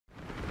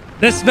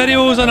This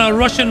video is on a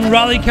Russian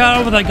rally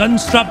car with a gun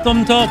strapped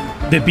on top.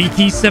 The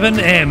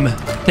BT-7M.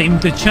 Time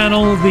to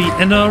channel the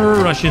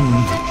inner Russian.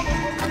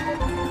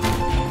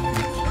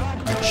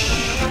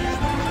 Shh.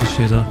 The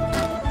shader.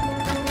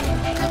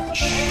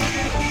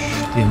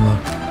 Shh. Daimler.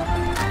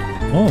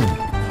 Oh.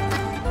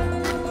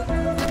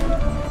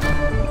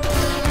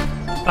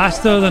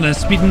 Faster than a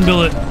speeding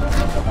bullet.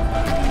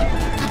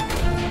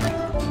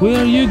 Where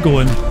are you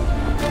going?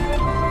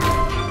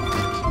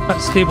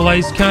 That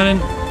stabilized cannon.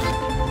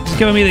 It's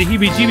giving me the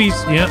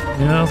heebie-jeebies. Yeah,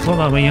 I thought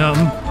that might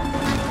happen.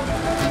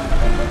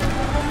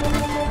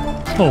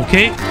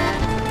 Okay.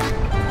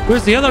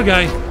 Where's the other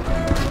guy?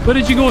 Where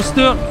did you go,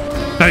 Stuart?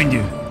 Found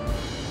you.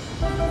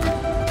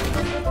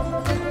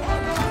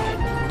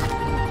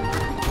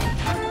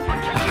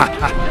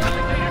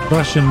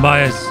 Russian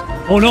bias.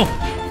 Oh no.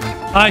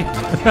 Hi.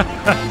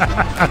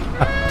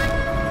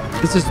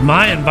 This is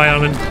my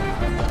environment.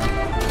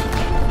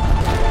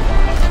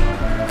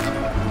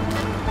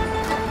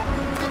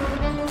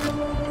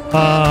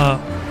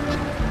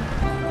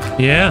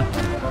 Yeah.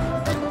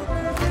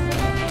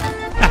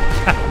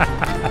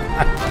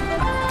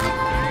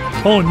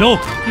 Oh no.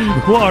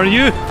 What are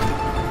you?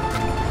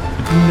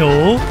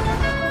 No.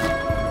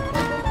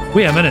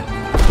 Wait a minute.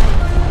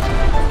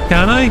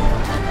 Can I?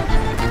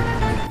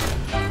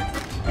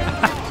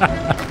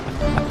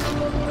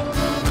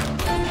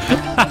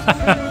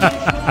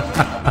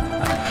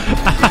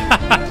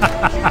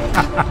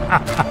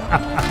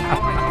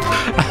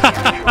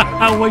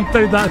 I wiped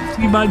out that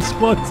 3-man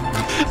squad.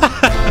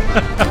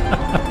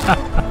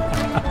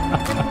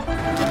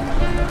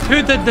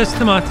 Who did this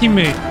to my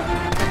teammate?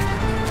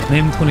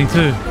 Name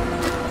 22.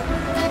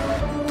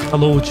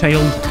 Hello,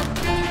 child.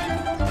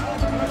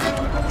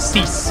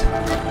 Cease.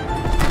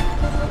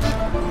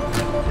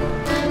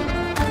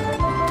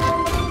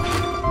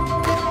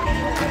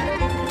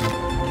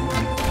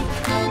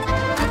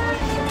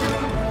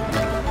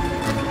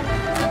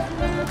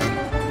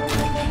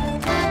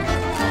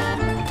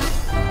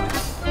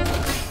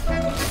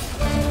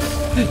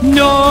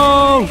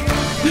 No!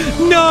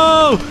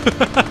 No!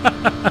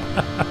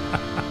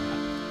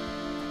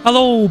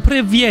 Hello,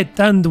 Privyet,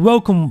 and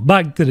welcome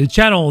back to the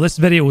channel. This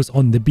video is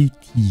on the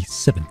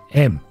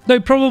BT-7M. Now,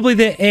 probably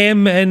the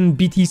M in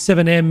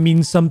BT-7M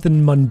means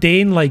something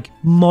mundane like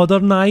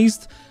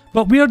Modernised,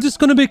 but we are just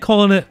going to be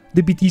calling it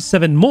the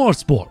BT-7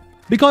 Motorsport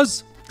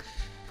because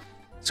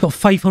it's got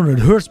 500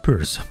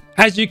 horsepower.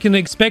 As you can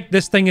expect,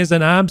 this thing is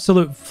an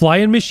absolute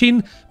flying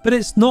machine, but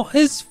it's not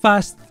as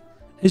fast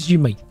as you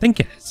might think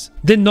it is.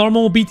 The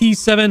normal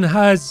BT-7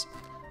 has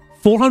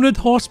 400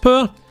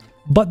 horsepower,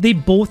 but they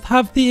both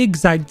have the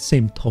exact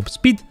same top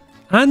speed.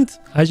 And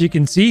as you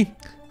can see,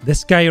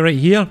 this guy right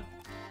here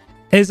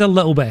is a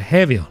little bit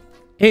heavier.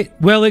 It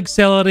will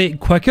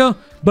accelerate quicker,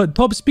 but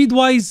top speed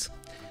wise,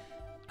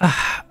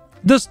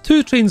 there's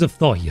two trains of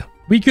thought here.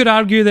 We could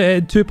argue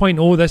that at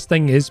 2.0 this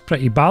thing is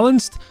pretty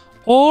balanced,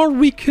 or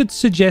we could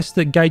suggest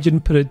that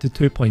Gaijin put it to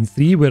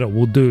 2.3 where it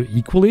will do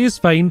equally as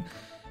fine,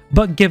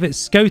 but give it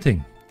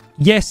scouting.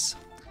 Yes,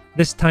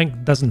 this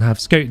tank doesn't have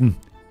scouting,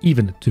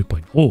 even at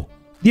 2.0.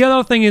 The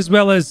other thing as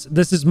well is,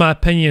 this is my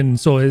opinion,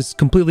 so it's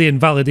completely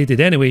invalidated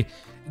anyway,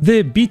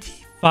 the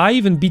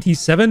BT5 and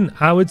BT7,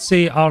 I would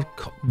say, are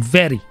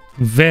very,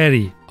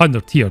 very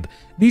under-tiered.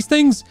 These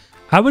things,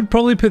 I would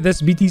probably put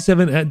this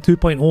BT7 at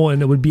 2.0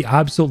 and it would be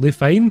absolutely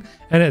fine,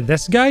 and at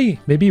this guy,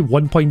 maybe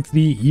 1.3,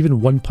 even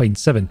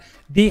 1.7.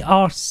 They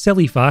are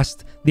silly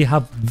fast, they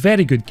have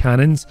very good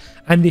cannons,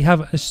 and they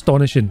have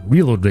astonishing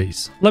reload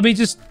rates. Let me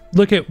just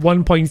look at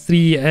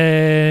 1.3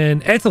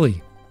 in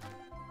Italy.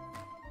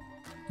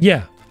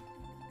 Yeah.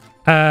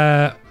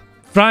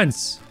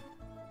 France.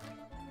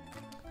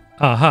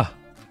 Aha.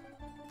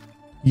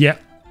 Yeah.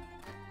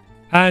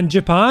 And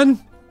Japan.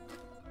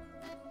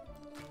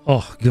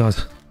 Oh, God.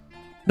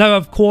 Now,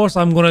 of course,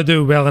 I'm going to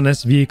do well in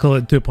this vehicle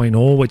at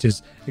 2.0, which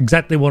is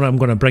exactly what I'm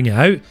going to bring it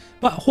out.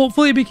 But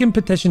hopefully we can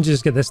petition to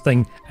just get this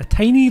thing a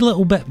tiny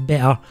little bit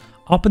better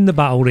up in the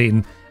battle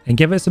rating and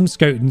give it some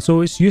scouting so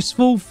it's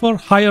useful for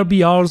higher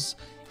BRs,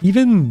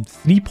 even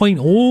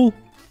 3.0.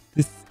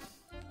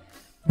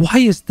 Why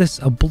is this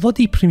a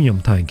bloody premium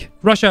tank?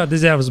 Russia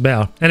deserves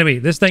better. Anyway,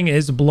 this thing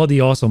is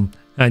bloody awesome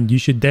and you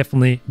should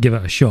definitely give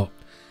it a shot.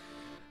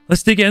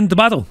 Let's take it into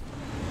battle.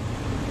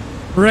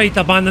 Right,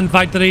 abandoned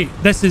factory.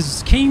 This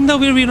is kinda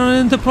where we run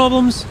into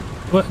problems.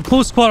 But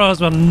close quarters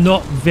were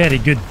not very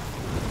good.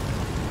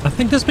 I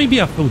think this might be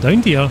a full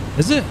down tier.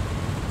 Is it?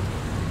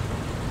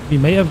 We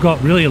might have got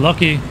really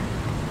lucky.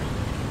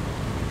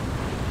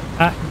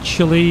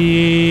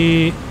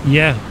 Actually,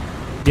 yeah.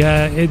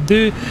 Yeah, it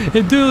do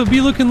be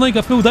looking like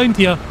a full down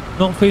tier.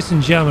 Not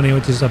facing Germany,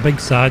 which is a big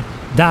sad.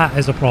 That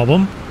is a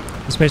problem.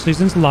 Especially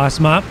since the last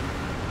map.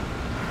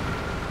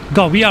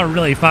 God, we are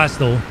really fast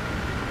though.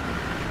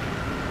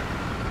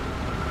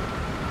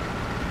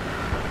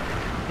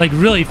 Like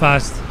really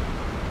fast.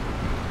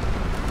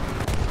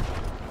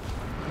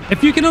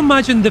 If you can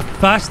imagine the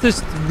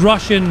fastest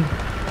Russian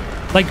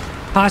like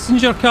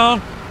passenger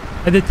car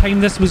at the time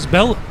this was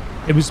built,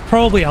 it was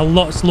probably a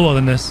lot slower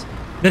than this.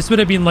 This would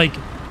have been like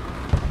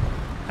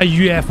a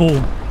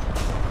UFO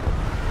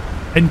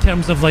in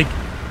terms of like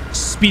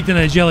speed and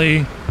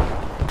agility.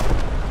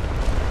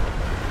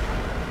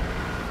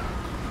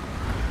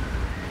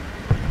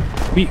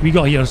 We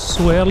got here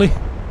so early.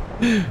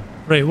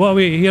 Right, what are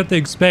we here to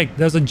expect?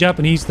 There's a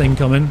Japanese thing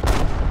coming.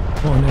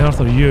 What on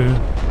earth are you?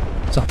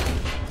 It's a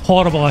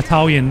horrible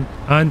Italian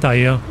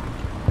anti-air.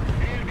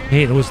 I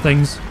hate those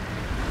things.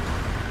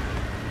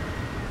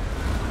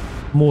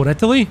 More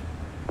Italy?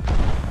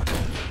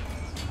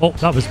 Oh,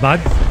 that was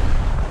bad.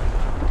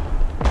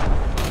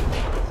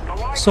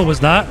 So was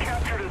that.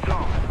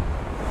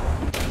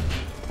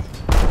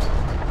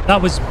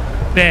 That was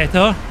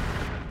better.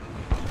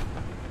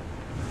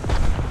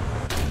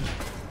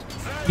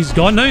 He's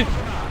gone now.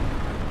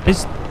 I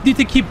just need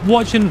to keep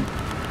watching.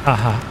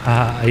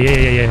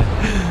 Yeah.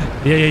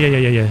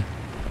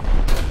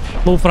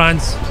 Low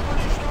France.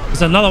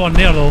 There's another one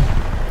there though.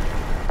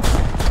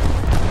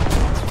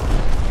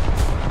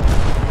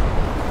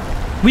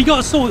 We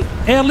got so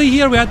early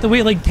here, we had to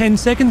wait like 10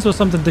 seconds or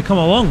something to come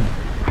along.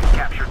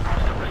 Captured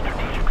most of the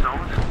strategic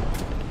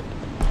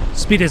zones.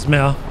 Speed is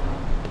matter.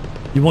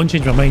 You won't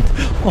change my mind.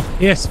 Oh,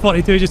 yes,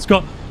 42 just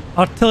got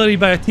artillery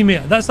by a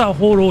teammate. That's that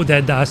whole road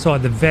dead that I saw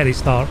at the very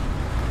start.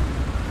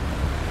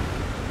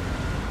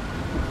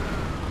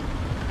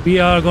 We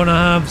are gonna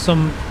have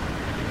some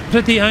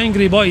pretty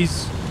angry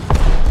boys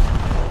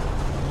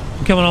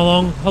coming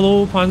along.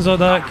 Hello, Panzer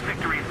Dak.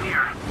 Victory is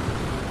near.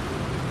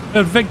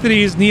 Our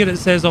victory is near, it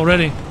says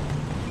already.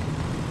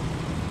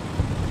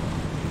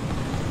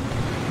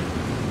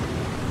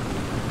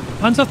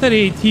 Panzer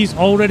 38T is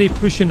already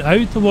pushing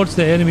out towards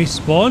the enemy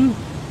spawn.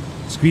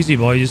 Squeezy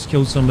boy just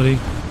killed somebody.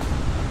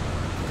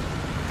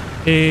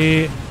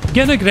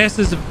 Getting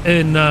aggressive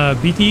in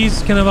BT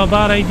is kind of a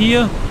bad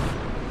idea.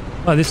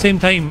 But at the same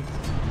time,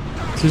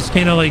 it's just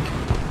kind of like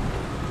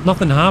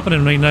nothing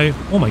happening right now.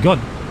 Oh my god.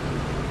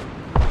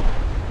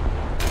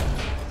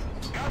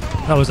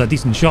 That was a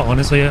decent shot,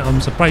 honestly.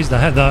 I'm surprised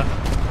I hit that.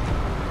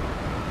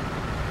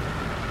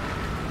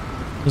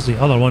 Where's the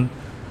other one?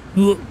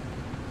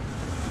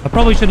 I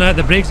probably shouldn't have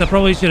hit the brakes. I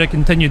probably should have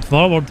continued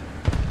forward.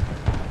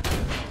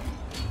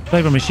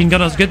 Driver machine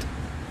gunner's good.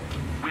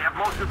 We have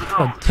most of the A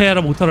zones.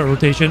 terrible turret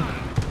rotation.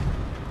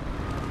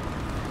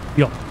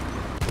 Yup.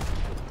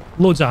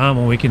 Loads of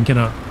ammo we can kind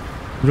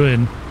of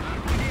ruin.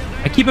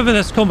 I keep having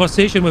this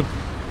conversation with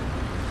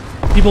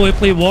people who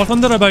play War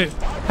Thunder about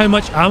how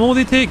much ammo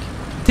they take.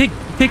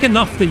 Take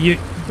enough that you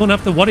don't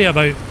have to worry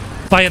about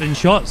firing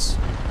shots.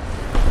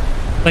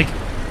 Like,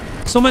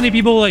 so many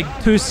people like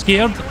too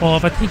scared. Oh,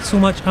 if I take so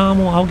much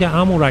ammo, I'll get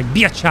ammo right.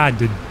 Be a Chad,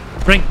 dude.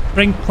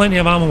 Bring plenty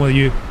of ammo with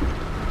you.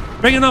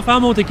 Bring enough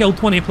ammo to kill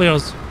 20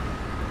 players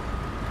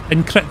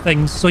and crit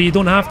things, so you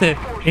don't have to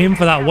aim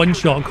for that one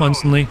shot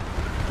constantly.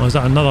 Oh, is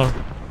that another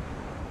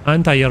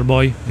anti-air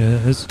boy? Yeah,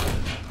 it is.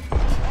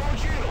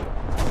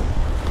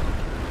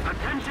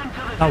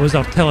 That was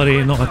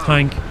artillery, not a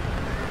tank.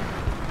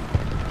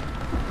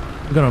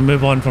 We're gonna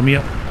move on from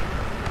here.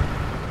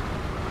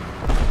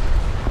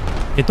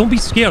 Yeah, don't be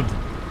scared.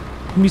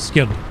 Don't be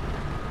scared.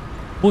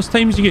 Most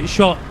times you get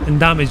shot and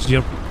damaged,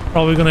 you're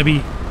probably gonna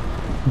be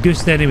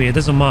goosed anyway. It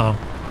doesn't matter.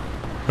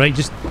 Right,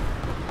 just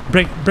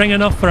bring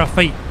enough for a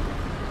fight.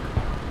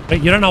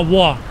 Right, you're in a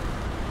war.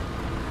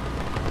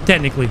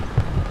 Technically.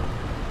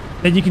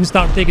 Then you can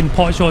start taking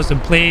pot shots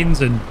and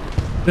planes and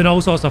doing all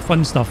sorts of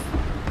fun stuff.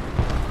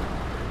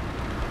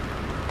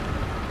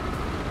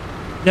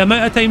 The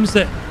amount of times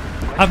that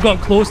I've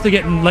got close to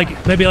getting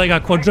like maybe like a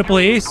quadruple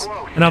ace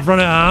and I've run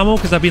out of ammo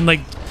because I've been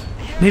like,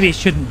 maybe I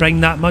shouldn't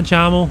bring that much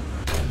ammo,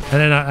 and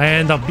then I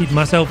end up beating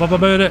myself up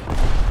about it.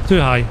 Too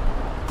high.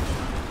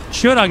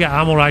 Sure, I get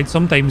ammo ride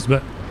sometimes,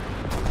 but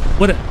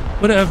would it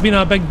have been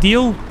a big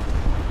deal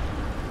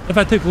if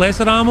I took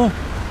lesser ammo?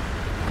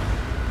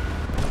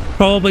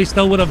 Probably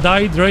still would have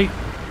died, right?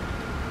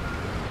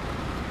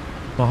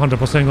 I'm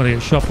 100% going to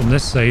get shot from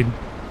this side.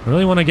 I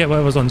really want to get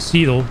whatever's on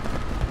C though.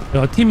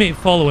 Got a teammate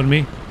following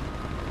me.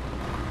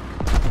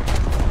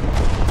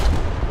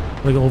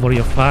 Gotta get over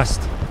here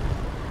fast.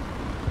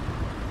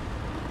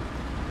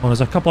 Oh,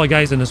 there's a couple of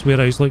guys in this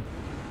warehouse, look.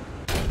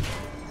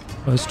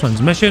 Oh, this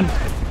transmission.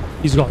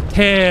 He's got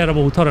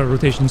terrible turret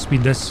rotation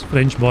speed, this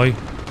French boy.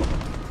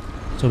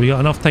 So we got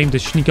enough time to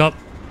sneak up.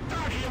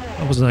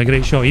 That wasn't a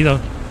great shot either.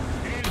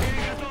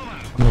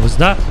 What was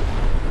that?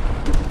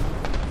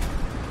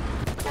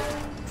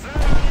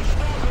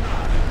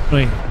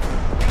 Right.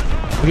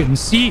 We're getting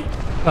C.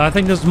 I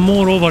think there's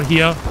more over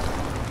here.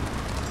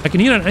 I can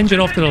hear an engine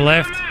off to the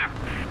left.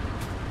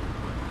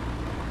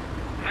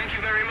 Thank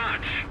you very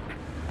much.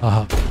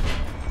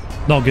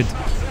 Not good.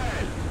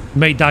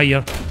 Might die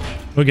here.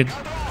 We're good.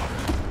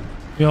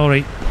 We're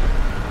alright.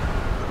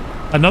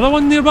 Another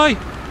one nearby?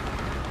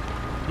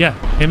 Yeah,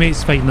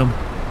 M8's fighting them.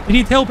 You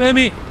need help,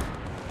 M8?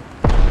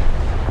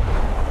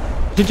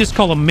 You should just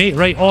call him mate,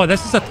 right? Oh,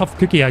 this is a tough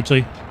cookie,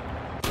 actually.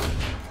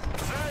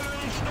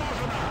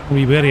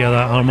 Be wary of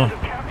that armor.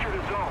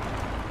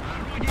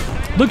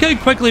 Look how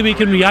quickly we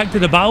can react to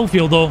the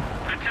battlefield, though.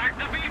 Attack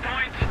the B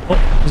point.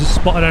 Oh, just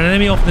spotted an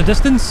enemy off in the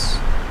distance.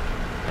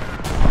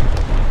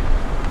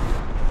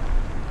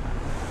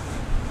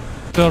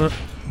 for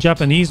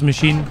Japanese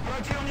machine.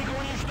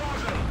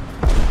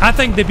 I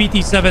think the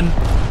BT-7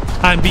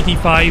 and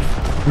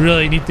BT-5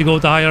 really need to go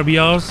to higher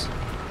BRs.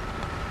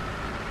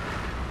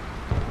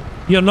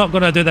 You're not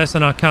going to do this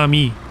in a Cam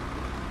E,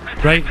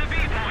 right?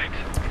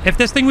 If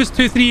this thing was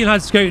 2-3 and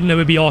had scouting, it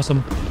would be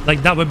awesome.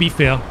 Like, that would be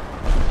fair.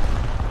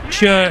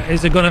 Sure,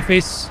 is it going to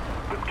face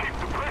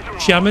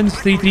Shermans?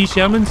 3-3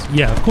 Shermans?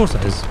 Yeah, of course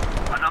it is.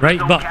 Right,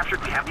 but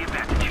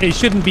it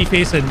shouldn't be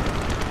facing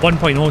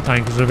 1.0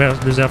 tanks,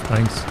 reserve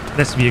tanks,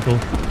 this vehicle.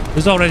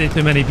 There's already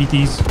too many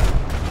BTs.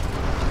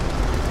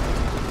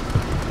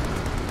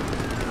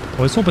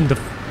 I was hoping to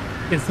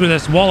get through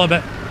this wall a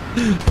bit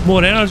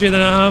more energy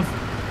than I have.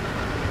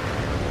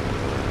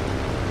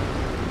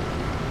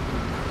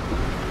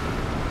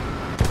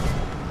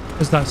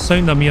 Is that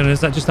sound I'm hearing?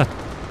 Is that just a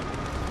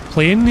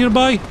plane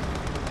nearby? I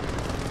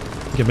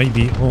think it might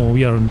be. Oh,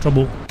 we are in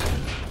trouble.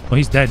 Oh,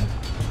 he's dead.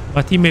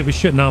 My teammate was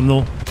shooting at him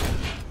though.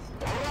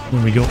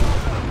 There we go.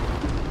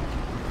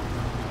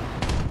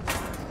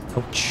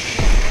 Ouch.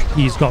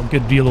 He's got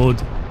good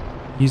reload.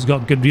 He's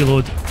got good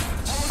reload.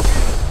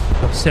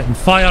 Setting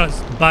fire. It's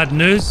bad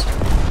news.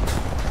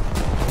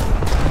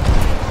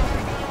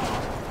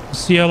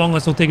 See how long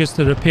this will take us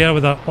to repair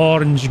with our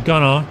orange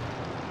gunner.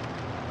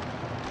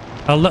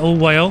 A little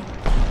while.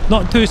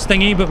 Not too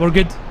stingy, but we're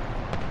good.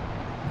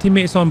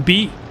 Teammates on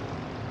beat.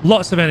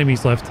 Lots of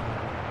enemies left.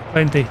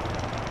 Plenty.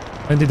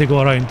 Plenty to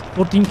go around.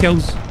 14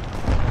 kills.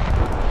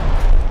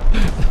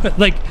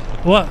 Like,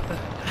 what?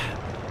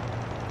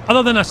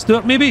 Other than a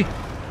Stuart, maybe?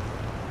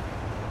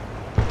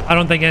 I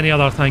don't think any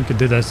other tank could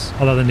do this,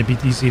 other than the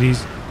BT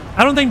series.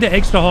 I don't think the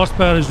extra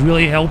horsepower is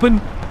really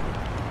helping.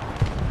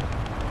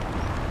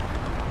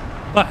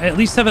 But at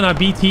least having a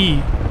BT,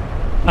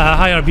 a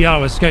higher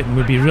BR with scouting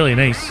would be really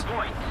nice.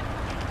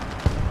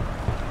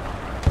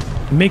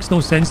 It makes no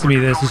sense to me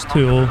this is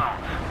too low.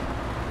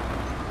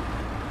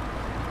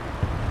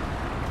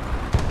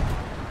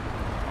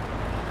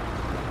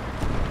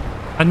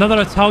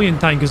 Another Italian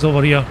tank is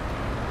over here.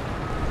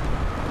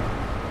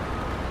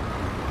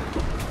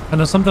 And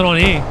there's something on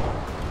A.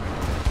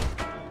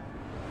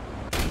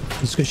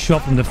 Just got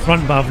shot from the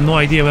front, but I have no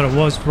idea where it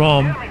was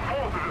from.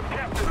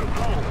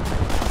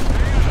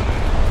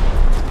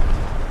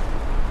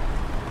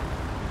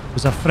 It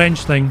was a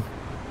French thing.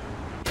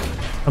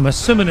 I'm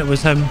assuming it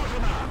was him.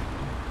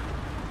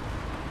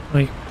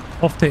 Right,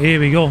 off to A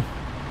we go.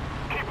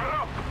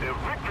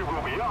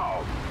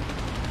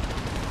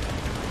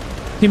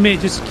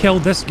 Teammate just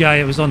killed this guy,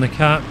 it was on the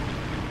cat.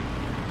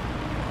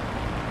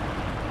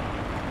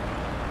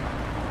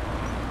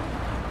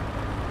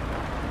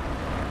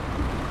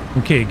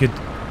 Okay, good.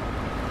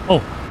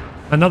 Oh,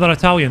 another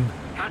Italian.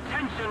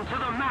 Attention to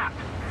the map.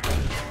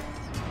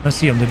 I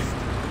see him, dude.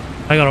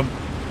 I got him.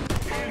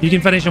 You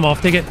can finish him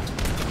off, take it.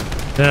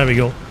 There we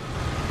go.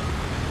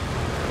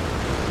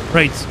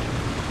 Right.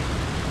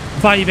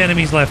 5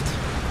 enemies left.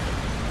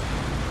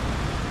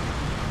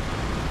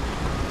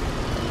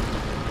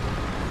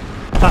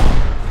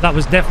 That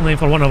was definitely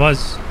for one of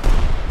us.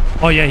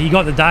 Oh yeah, he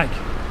got the DAC.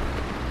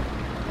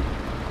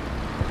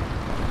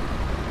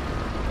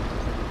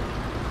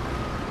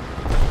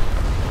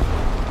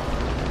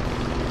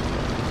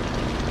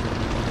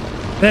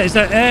 It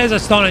is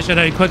astonishing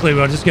how quickly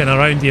we're just getting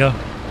around here.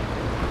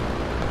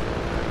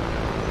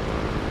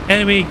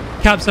 Enemy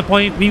caps a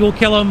point, we go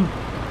kill him,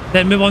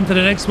 then move on to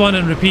the next one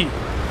and repeat.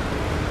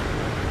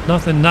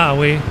 Nothing that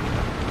way.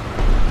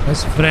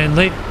 That's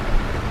friendly.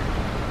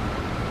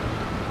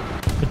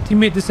 The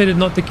teammate decided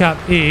not to cap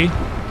A.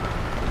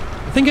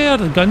 I think I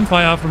heard a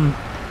gunfire from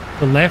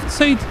the left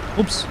side.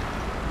 Oops.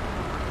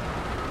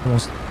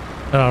 Almost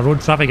had a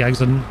road traffic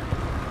accident.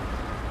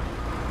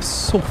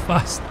 So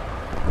fast.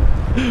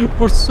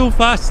 We're so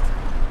fast.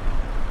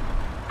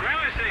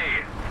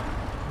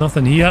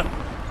 Nothing here.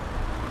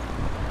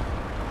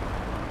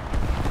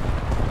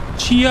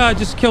 Chia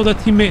just killed a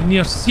teammate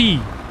near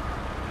C.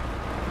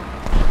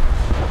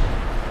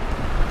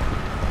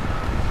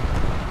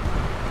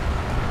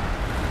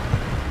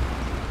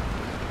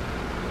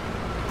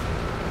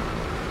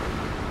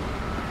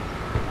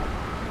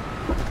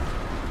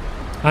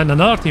 And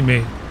another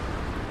teammate.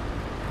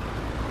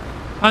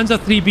 Panzer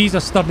 3B's a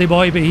sturdy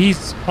boy, but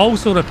he's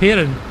also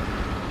repairing.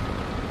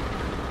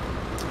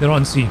 They're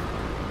on C.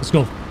 Let's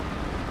go.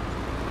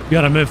 We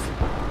gotta move.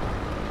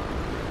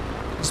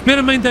 Just bear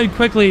in mind how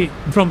quickly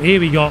from A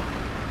we got.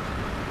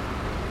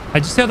 I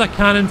just heard a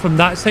cannon from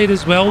that side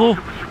as well,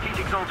 though.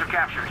 Strategic zones are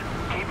captured.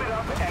 Keep it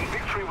up and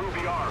victory will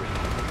be ours.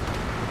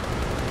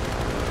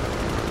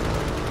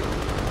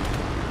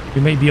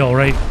 We might be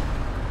alright.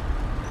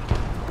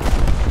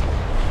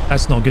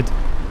 That's not good.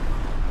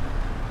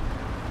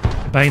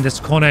 Behind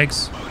this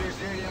Connex.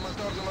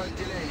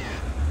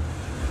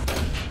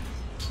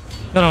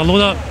 Gonna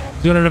load up.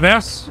 Is he gonna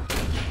reverse?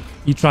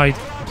 He tried.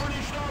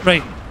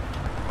 Right.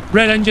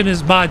 Red engine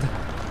is bad.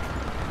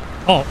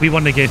 Oh, we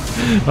won the game.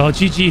 Oh,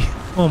 GG.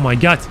 Oh my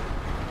god.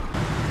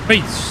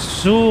 Right,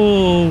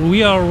 so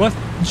we are with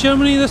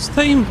Germany this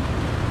time.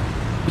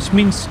 Which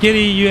means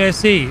scary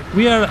USA.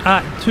 We are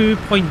at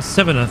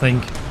 2.7, I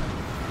think.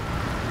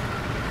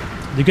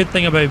 The good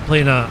thing about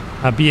playing a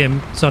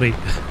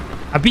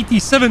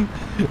BT-7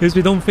 is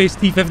we don't face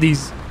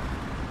T50s.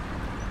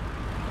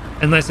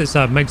 Unless it's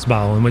a mixed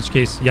battle, in which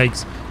case,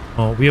 yikes.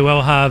 Oh, we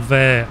will have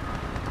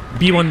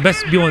B1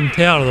 Bis, B1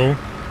 Ter though.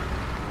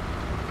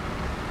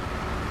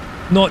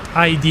 Not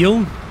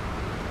ideal,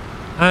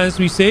 as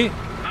we say.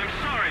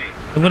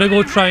 I'm gonna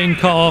go try and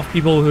cut off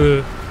people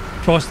who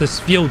cross this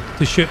field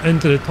to shoot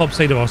into the top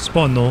side of our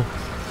spawn though.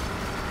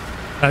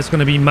 That's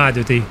gonna be mad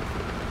duty.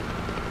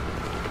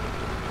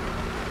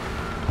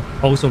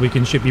 Also, we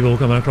can shoot people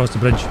coming across the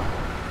bridge,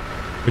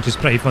 which is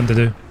pretty fun to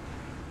do.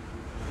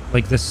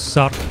 Like this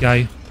Sark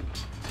guy.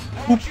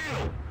 Oop.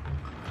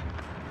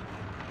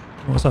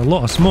 Oh, that's a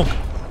lot of smoke.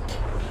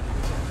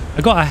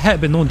 I got a hit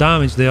but no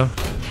damage there.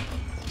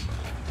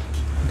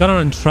 Gunner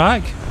and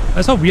track?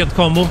 That's a weird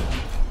combo.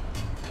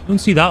 Don't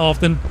see that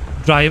often.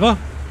 Driver.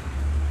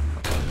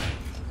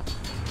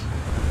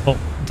 Oh,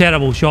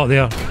 terrible shot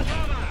there.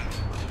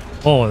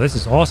 Oh, this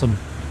is awesome.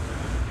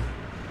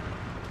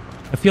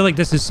 I feel like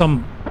this is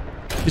some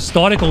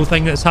historical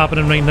thing that's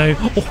happening right now.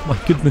 Oh my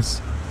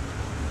goodness.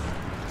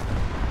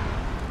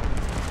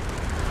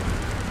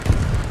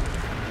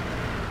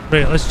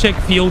 Right, let's check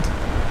field.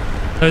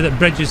 Now that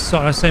bridge is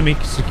sort of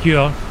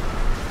semi-secure.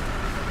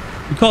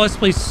 We call this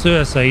place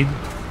suicide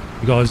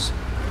because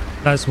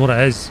that's what it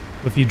is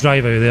if you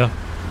drive out there.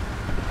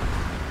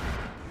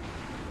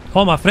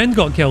 Oh, my friend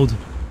got killed.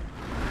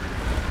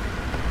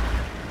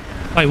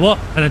 By what?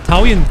 An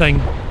Italian thing?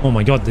 Oh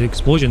my god, the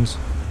explosions.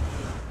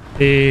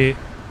 Who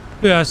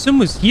I assume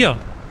was here.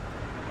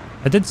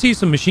 I did see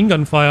some machine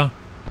gun fire.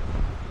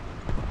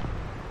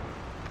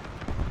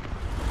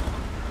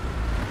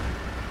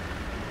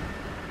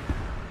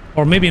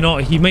 Or maybe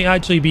not. He might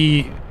actually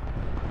be...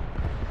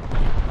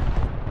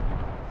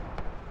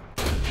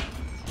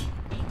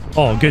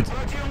 Oh, good.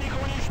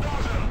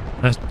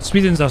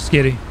 Swedes are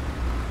scary.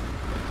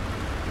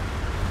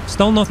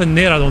 Still nothing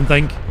there, I don't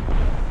think.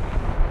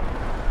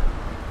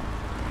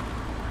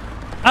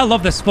 I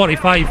love this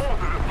 45.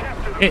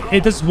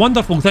 It does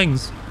wonderful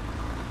things.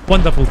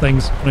 Wonderful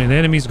things. Right, the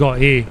enemy's got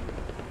A.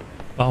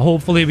 But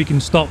hopefully we can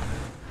stop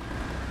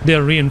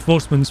their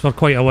reinforcements for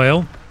quite a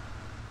while.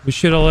 We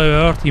should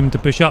allow our team to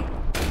push up.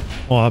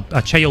 Oh,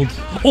 a child.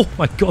 Oh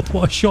my god,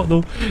 what a shot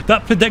though.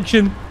 That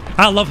prediction.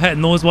 I love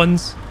hitting those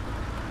ones.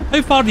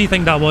 How far do you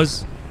think that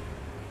was?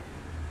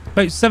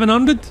 About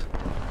 700?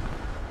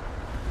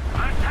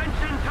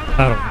 I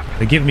don't.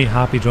 They give me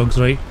happy drugs,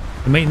 right?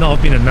 It might not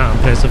have been that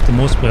impressive to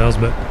most players,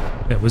 but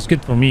it was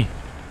good for me.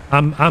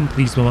 I'm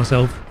pleased with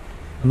myself.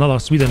 Another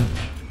Sweden.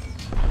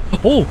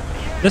 Oh!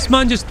 This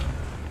man just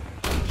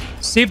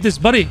saved his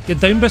buddy.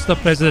 Get down, Mr.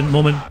 President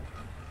moment.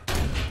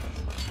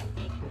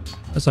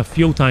 That's a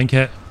fuel tank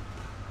hit.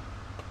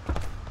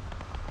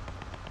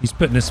 He's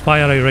putting his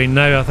fire out right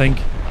now, I think.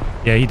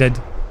 Yeah, he did.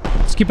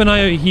 Let's keep an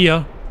eye out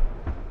here.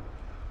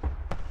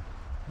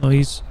 Oh,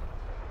 he's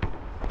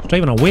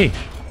driving away.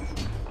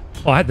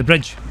 Oh, I hit the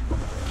bridge.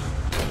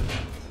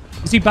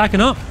 Is he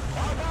backing up?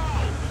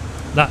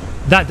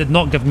 That did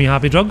not give me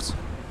happy drugs.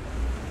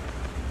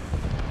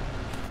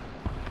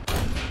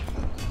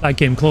 That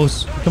came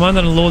close. Commander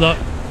and loader,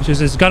 which is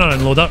his gunner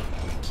and loader.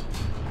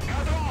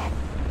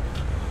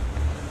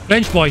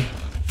 French boy.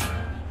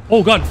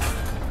 Oh god.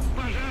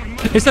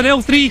 It's an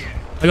L3.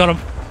 I got him.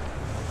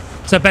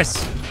 It's a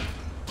Bis.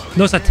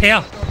 No, it's a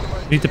Ter.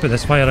 We need to put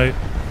this fire out.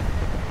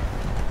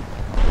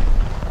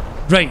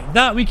 Right,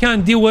 that we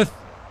can deal with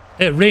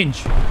at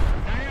range.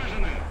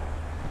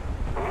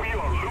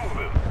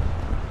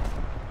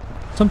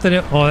 Something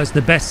else. Oh, it's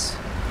the Bis.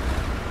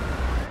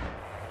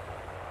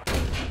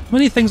 How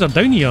many things are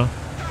down here?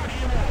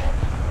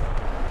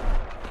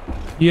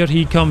 Here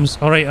he comes.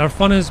 Alright, our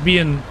fun is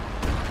being...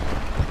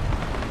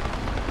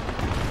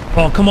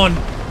 Oh, come on.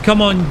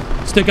 Come on,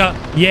 Stuka.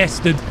 Yes,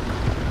 dude.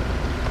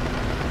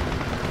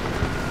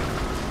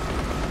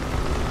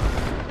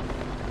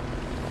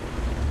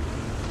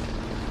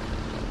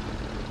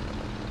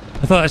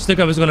 I thought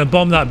Stuka was going to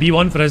bomb that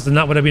B1 for us, and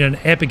that would have been an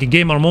epic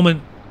gamer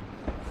moment.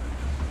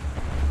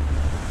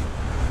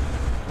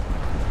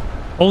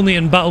 Only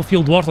in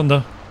Battlefield War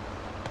Thunder.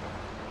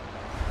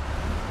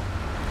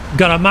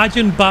 God,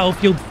 imagine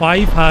Battlefield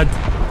 5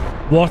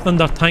 had War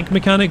Thunder tank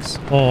mechanics.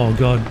 Oh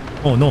god.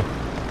 Oh no.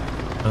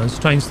 Let's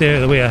try and stay out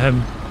of the way of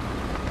him.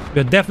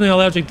 We're definitely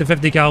allergic to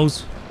 50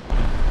 cals.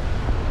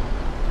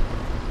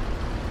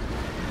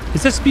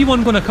 Is this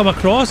B1 going to come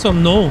across or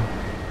no?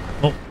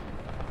 Oh.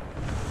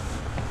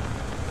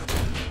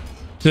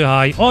 Too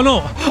high. Oh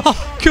no!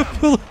 Oh,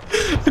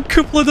 a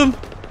couple of them!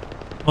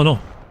 Oh no.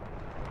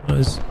 That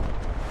is...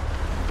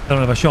 I don't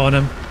have a shot on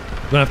him.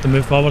 I'm gonna have to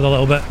move forward a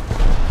little bit.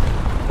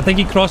 I think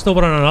he crossed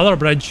over on another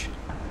bridge.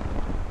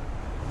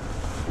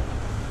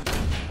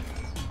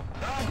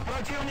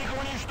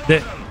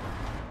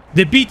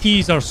 The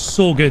BTs are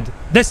so good.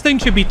 This thing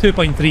should be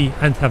 2.3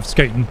 and have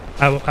scouting.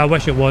 I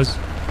wish it was.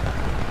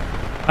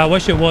 I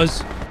wish it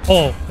was.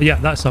 Oh, yeah,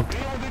 that sucked.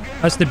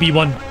 That's the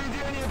B1.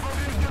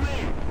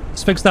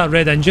 Let's fix that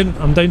red engine.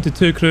 I'm down to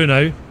 2 crew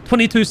now.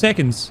 22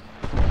 seconds.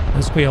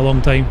 That's quite a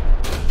long time.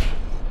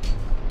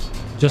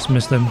 Just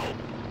missed him.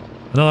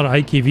 Another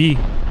IKV.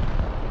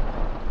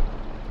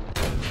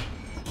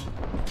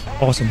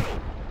 Awesome.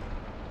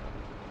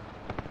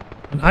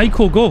 An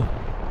ICO go.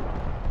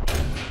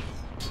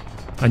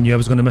 I knew I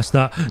was going to miss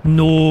that.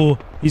 No.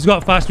 He's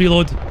got a fast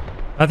reload.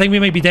 I think we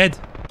might be dead.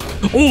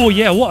 Oh,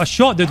 yeah. What a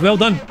shot, dude. Well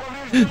done.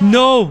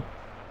 No.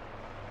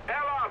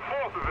 Allied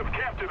forces have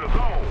captured a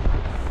zone.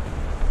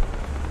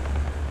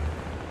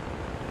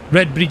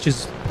 Red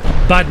breaches.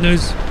 Bad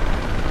news.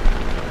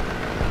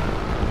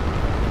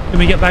 Can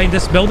we get behind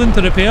this building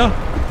to repair?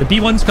 The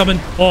B1's coming.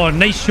 Oh,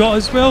 nice shot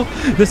as well.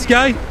 This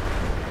guy.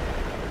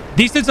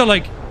 These dudes are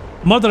like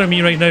murdering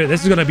me right now.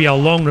 This is going to be a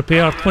long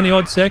repair. 20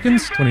 odd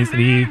seconds.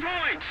 23.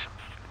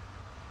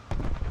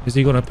 Is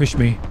he going to push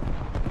me?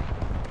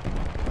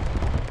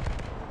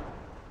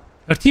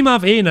 Our team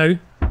have A now.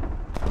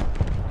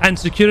 And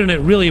securing it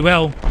really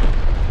well.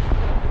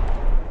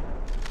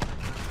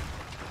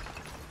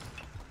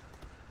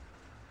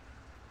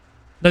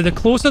 Now, the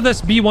closer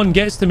this B1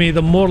 gets to me,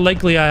 the more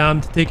likely I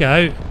am to take it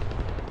out.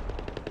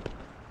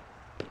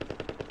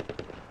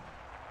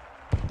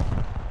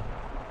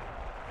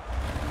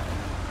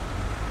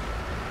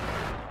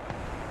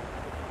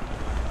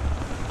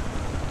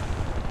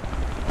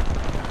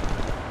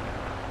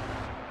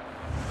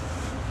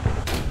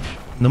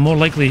 And the more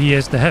likely he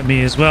is to hit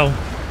me as well.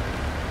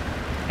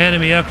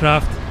 Enemy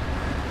aircraft.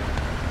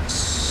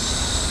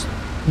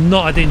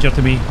 Not a danger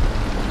to me.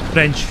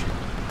 French.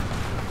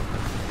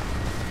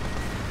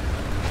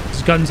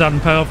 His guns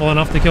aren't powerful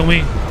enough to kill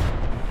me.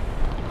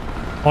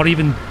 Or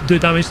even do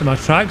damage to my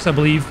tracks, I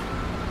believe.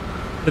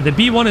 But the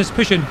B1 is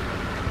pushing.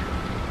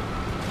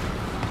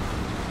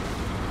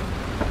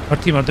 Our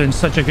team are doing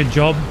such a good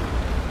job.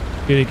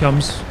 Here he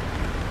comes.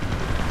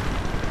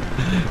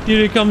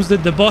 Here he comes.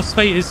 The boss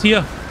fight is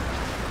here.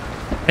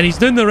 And he's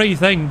doing the right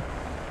thing.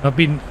 I've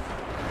been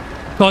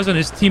causing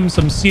his team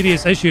some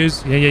serious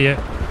issues.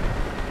 Yeah.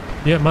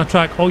 Yeah, my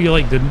track, all you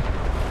like, dude.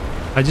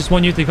 I just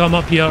want you to come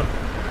up here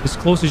as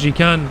close as you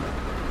can.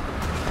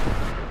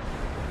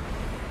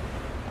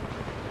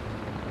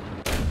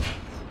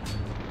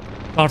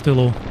 Far too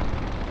low.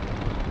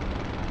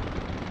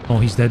 Oh,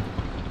 he's dead.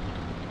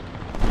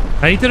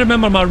 I need to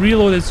remember my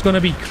reload is going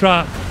to be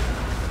crap.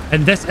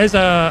 And this is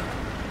a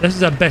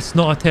BIS,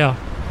 not a tear.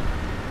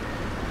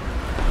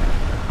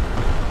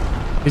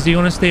 Is he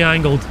going to stay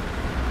angled?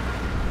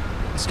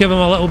 Let's give him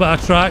a little bit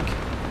of track.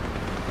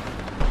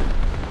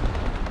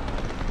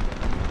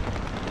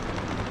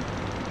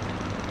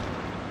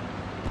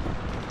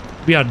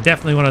 We are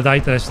definitely going to die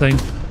to this thing.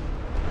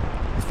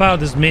 He fired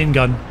his main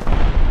gun.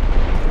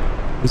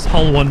 His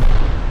hull one.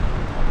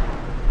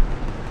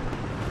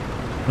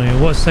 Right,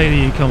 what side are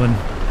you coming?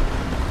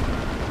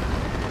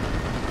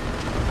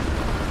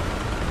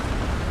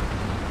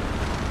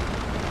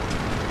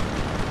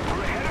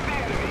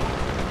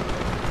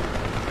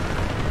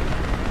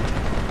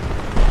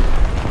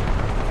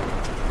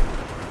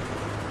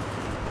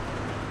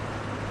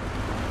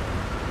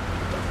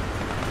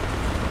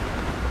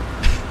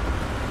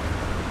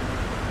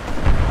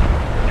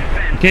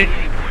 Okay.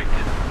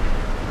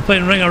 We're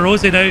playing Ring of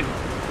Rosie now.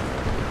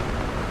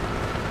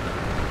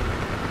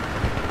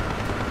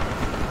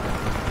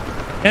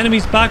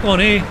 Enemies back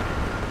on A.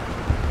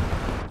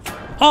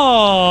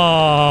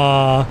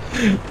 Oh,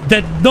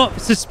 did not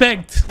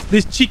suspect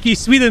this cheeky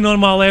Sweden on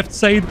my left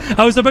side.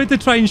 I was about to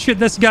try and shoot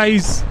this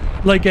guy's,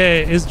 like,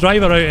 his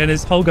driver out and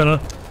his hull gunner.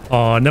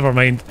 Oh, never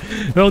mind.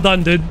 Well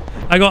done, dude.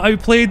 I got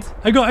outplayed.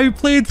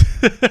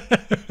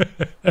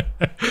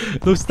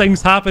 Those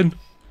things happen.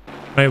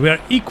 Right,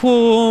 we're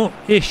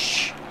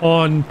equal-ish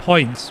on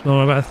points. Well,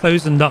 we're about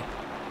 1,000 up.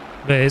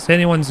 But it's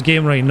anyone's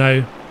game right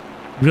now.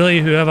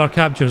 Really, whoever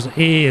captures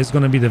A is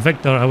going to be the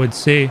victor, I would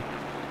say.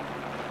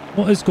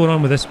 What is going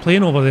on with this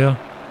plane over there?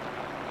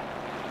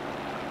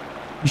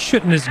 He's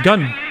shooting his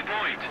gun.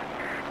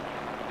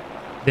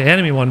 The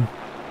enemy one.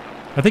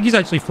 I think he's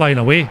actually flying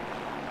away.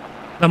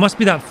 That must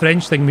be that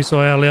French thing we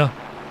saw earlier.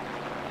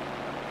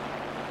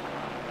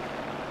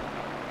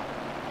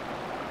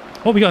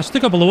 Oh, we got a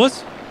sticker below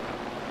us.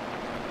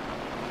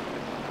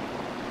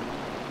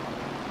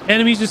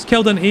 Enemies just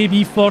killed an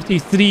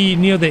AB-43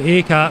 near the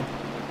A cap.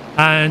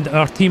 And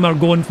our team are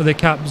going for the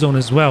cap zone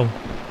as well.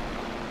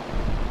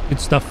 Good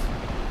stuff.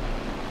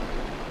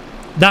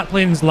 That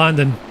plane's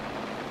landing.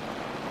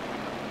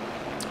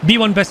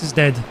 B1 BIS is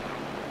dead.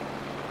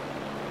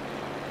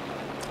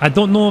 I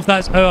don't know if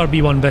that's our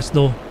B1 BIS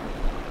though.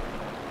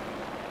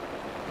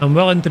 I'm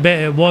willing to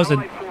bet it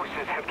wasn't.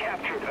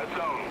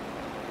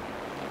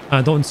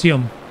 I don't see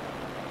him.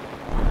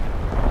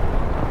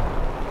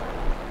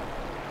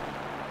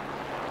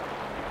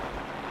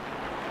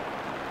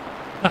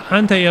 That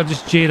anti-air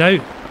just jayed out.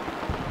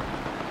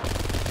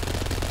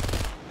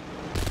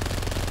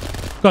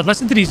 God,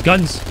 listen to these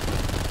guns.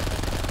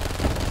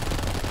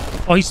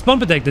 Oh, he's spawn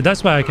protected.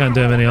 That's why I can't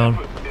do him any harm.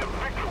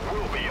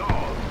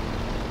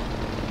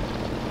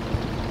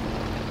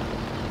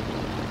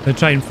 I'll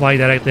try and fly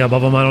directly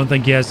above him. I don't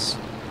think he has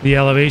the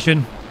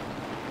elevation.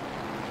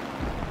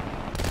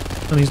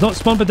 And he's not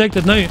spawn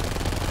protected now.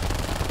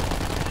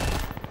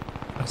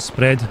 That's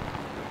spread.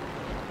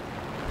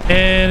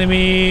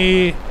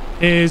 Enemy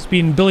is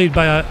being bullied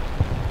by a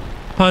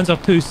Panzer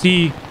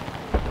IIc.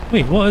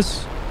 Wait, what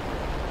is...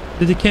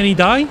 Did Kenny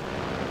die?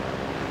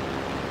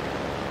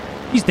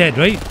 He's dead,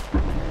 right?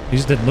 He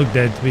just didn't look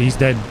dead, but he's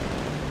dead.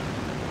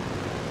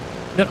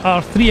 There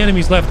are 3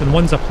 enemies left and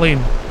one's a plane.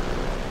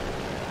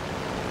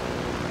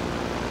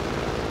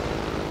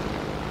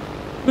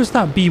 Where's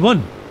that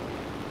B1?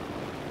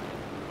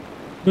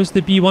 Where's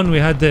the B1 we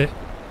had the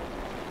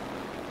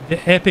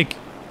epic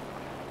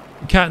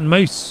cat and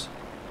mouse?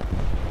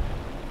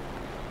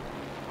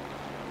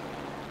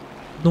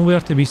 Nowhere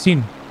to be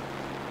seen.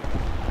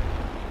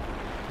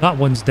 That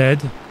one's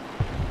dead.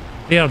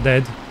 They are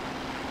dead.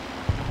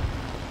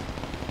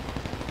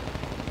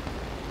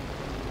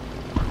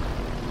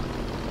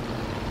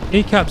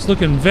 ACAP's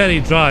looking very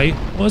dry.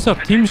 What's our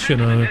team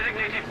shooting on?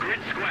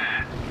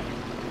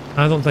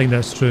 I don't think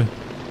that's true.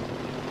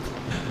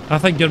 I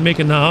think you're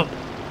making that up.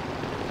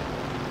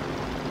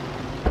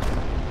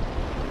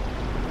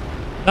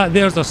 That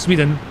there's a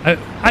Sweden.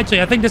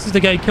 Actually, I think this is the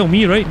guy who killed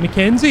me, right?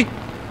 Mackenzie?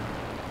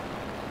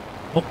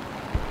 Oh.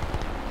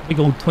 Big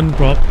old twin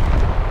prop.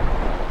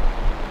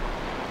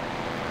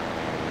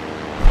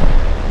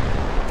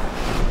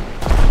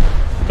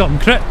 Got him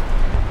crit.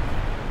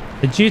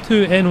 The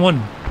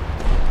J2N1.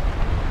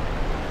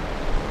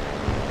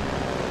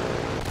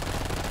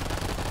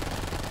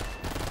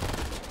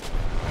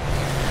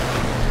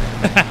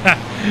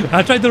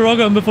 I tried to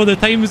rocket him before the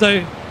time was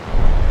out.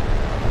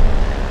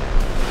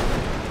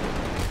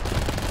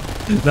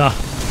 Nah,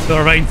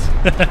 never mind.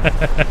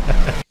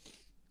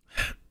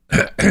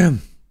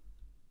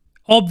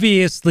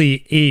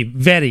 Obviously a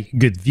very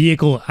good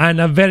vehicle and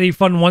a very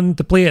fun one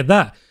to play at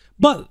that.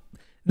 But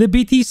the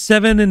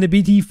BT-7 and the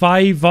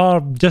BT-5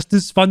 are just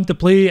as fun to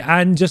play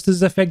and just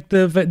as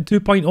effective at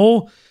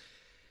 2.0.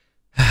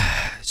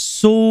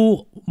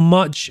 So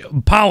much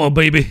power,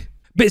 baby.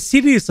 But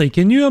seriously,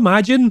 can you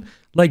imagine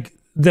like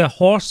the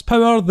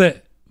horsepower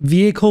that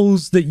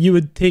vehicles that you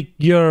would take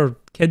your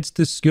kids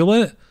to school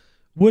at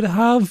would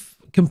have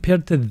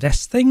compared to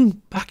this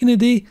thing back in the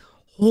day?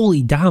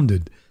 Holy damn,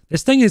 dude.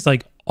 This thing is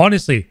like,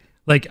 honestly,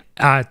 like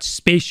a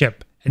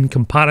spaceship in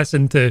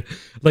comparison to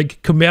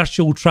like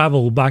commercial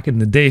travel back in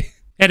the day.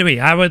 Anyway,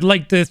 I would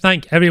like to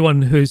thank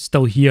everyone who's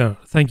still here.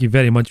 Thank you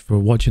very much for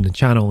watching the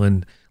channel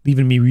and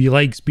leaving me wee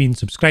likes, being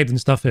subscribed and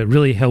stuff. It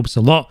really helps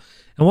a lot.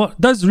 And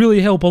what does really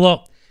help a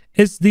lot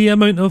is the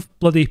amount of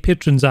bloody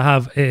patrons I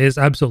have. It is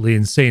absolutely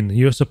insane.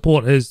 Your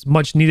support is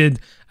much needed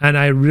and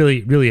I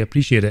really, really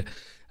appreciate it.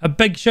 A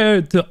big shout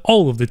out to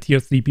all of the tier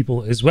 3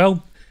 people as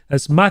well.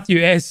 That's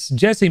Matthew S,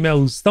 Jesse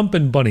Mills,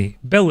 Thumpin' Bunny,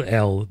 Bill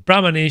L,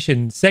 Brahma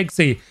Nation,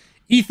 Sexy,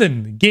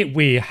 Ethan,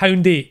 Gateway,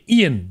 Houndy,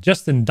 Ian,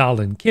 Justin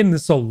Darlin, Ken the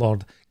Salt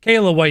Lord,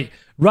 Kayla White,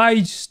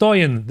 Raj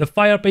Stoyan, The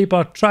Fire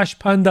Paper, Trash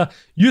Panda,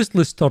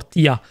 Useless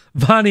Tortilla,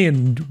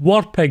 Vanian,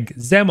 Warpig,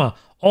 Zema,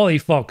 Ollie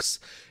Fox,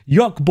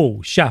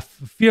 Yokbo, Shaff,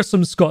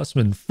 Fearsome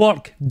Scotsman,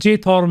 Fork, J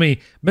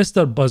Tormy,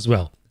 Mr.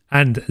 Buzzwell,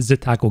 and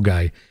Zitaco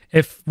Guy.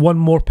 If one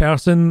more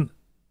person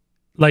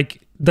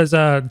like does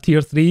a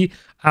tier 3,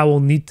 I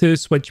will need to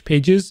switch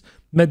pages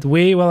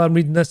midway while I'm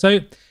reading this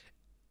out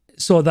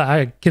so that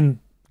I can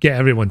get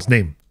everyone's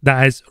name.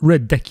 That is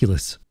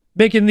ridiculous.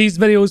 Making these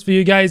videos for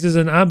you guys is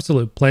an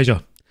absolute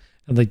pleasure.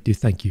 I'd like to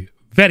thank you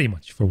very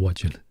much for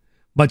watching.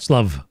 Much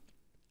love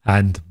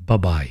and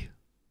bye-bye.